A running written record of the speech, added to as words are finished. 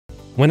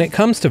When it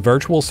comes to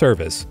virtual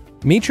service,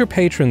 meet your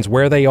patrons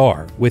where they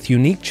are with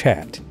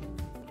UniqueChat.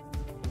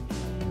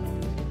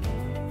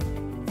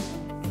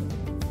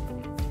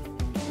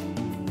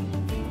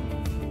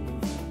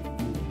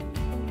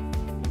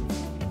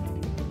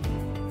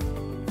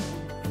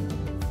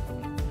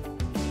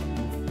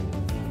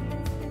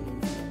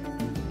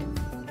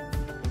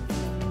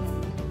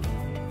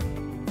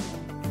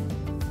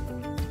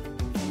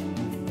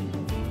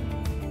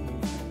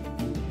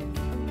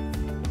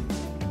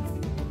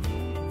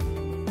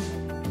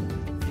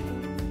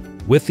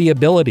 With the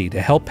ability to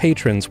help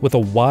patrons with a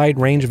wide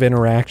range of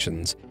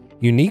interactions,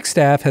 Unique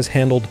staff has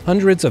handled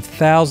hundreds of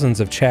thousands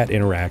of chat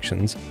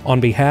interactions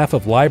on behalf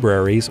of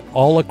libraries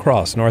all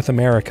across North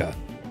America.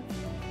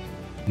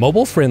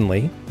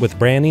 Mobile-friendly, with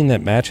branding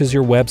that matches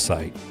your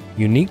website,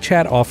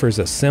 UniqueChat offers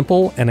a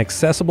simple and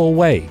accessible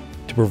way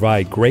to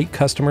provide great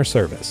customer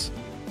service.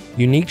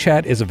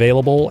 UniqueChat is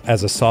available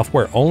as a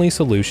software-only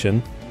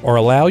solution or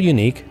allow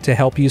Unique to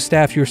help you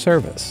staff your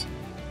service.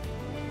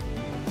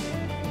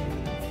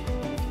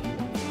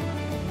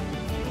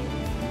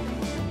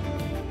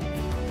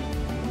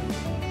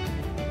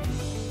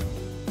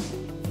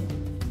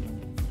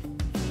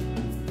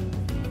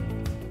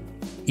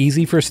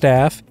 Easy for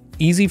staff,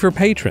 easy for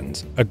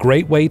patrons, a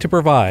great way to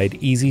provide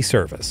easy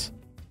service.